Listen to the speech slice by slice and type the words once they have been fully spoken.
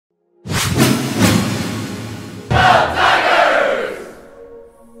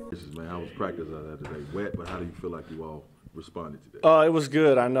Man, how was practice today? Wet, but how do you feel like you all responded today? It was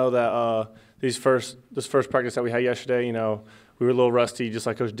good. I know that this first practice that we had yesterday, we were a little rusty, just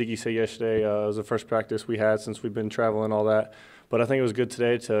like Coach Dickey said yesterday. It was the first practice we had since we've been traveling and all that. But I think it was good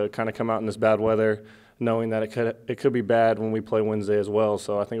today to kind of come out in this bad weather, knowing that it could be bad when we play Wednesday as well.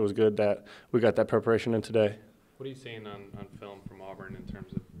 So I think it was good that we got that preparation in today. What are you seeing on film from Auburn in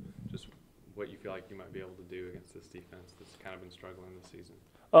terms of just what you feel like you might be able to do against this defense that's kind of been struggling this season?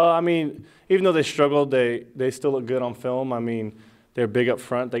 Even though they struggled, they still look good on film. They're big up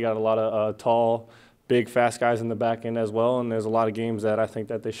front. They got a lot of tall, big, fast guys in the back end as well, and there's a lot of games that I think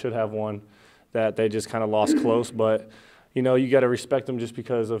that they should have won that they just kind of lost close. But, you got to respect them just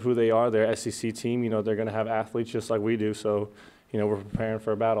because of who they are. They're an SEC team. They're going to have athletes just like we do. So, we're preparing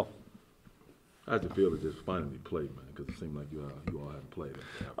for a battle. How'd you feel to just finally play, man? Because it seemed like you all hadn't played.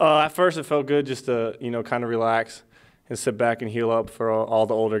 At first it felt good just to, kind of relax and sit back and heal up for all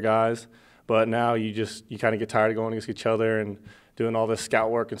the older guys. But now you kind of get tired of going against each other and doing all this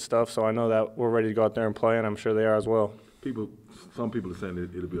scout work and stuff. So I know that we're ready to go out there and play, and I'm sure they are as well. Some people are saying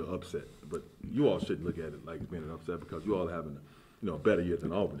that it'll be an upset, but you all shouldn't look at it like it's being an upset because you all are having a better year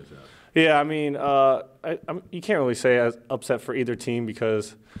than Auburn is having. Yeah, you can't really say as upset for either team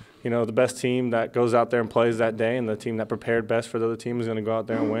because the best team that goes out there and plays that day and the team that prepared best for the other team is going to go out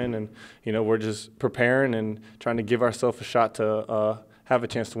there and win. And, we're just preparing and trying to give ourselves a shot to have a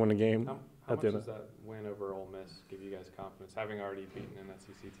chance to win the game. How much does that win over Ole Miss give you guys confidence, having already beaten an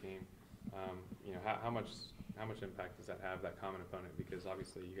SEC team? How much impact does that have, that common opponent? Because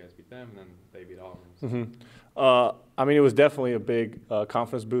obviously you guys beat them and then they beat Auburn. So. It was definitely a big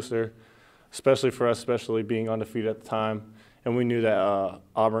confidence booster, especially for us, especially being undefeated at the time. And we knew that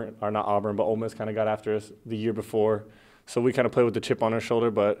Ole Miss kind of got after us the year before. So we kind of played with the chip on our shoulder.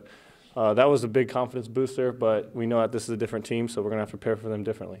 But that was a big confidence booster. But we know that this is a different team, so we're going to have to prepare for them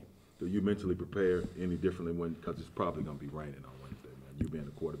differently. Do you mentally prepare any differently because it's probably going to be raining on Wednesday, man? You being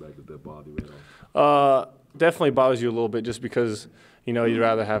a quarterback, does that bother you at all? Definitely bothers you a little bit just because, you'd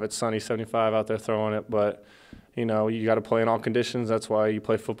rather have it sunny, 75 out there throwing it. But, you got to play in all conditions. That's why you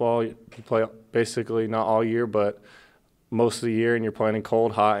play football. You play basically not all year, but most of the year, and you're playing in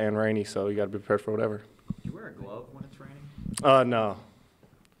cold, hot, and rainy, so you got to be prepared for whatever. Do you wear a glove when it's raining? No.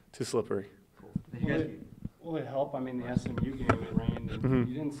 Too slippery. Cool. Will it help? The SMU game, it rained, and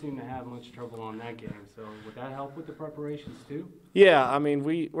you didn't seem to have much trouble on that game. So would that help with the preparations too? Yeah,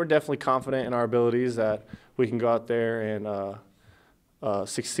 we're definitely confident in our abilities that we can go out there and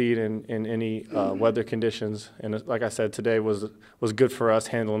succeed in any weather conditions. And like I said, today was good for us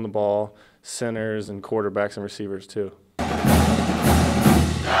handling the ball, centers and quarterbacks and receivers too.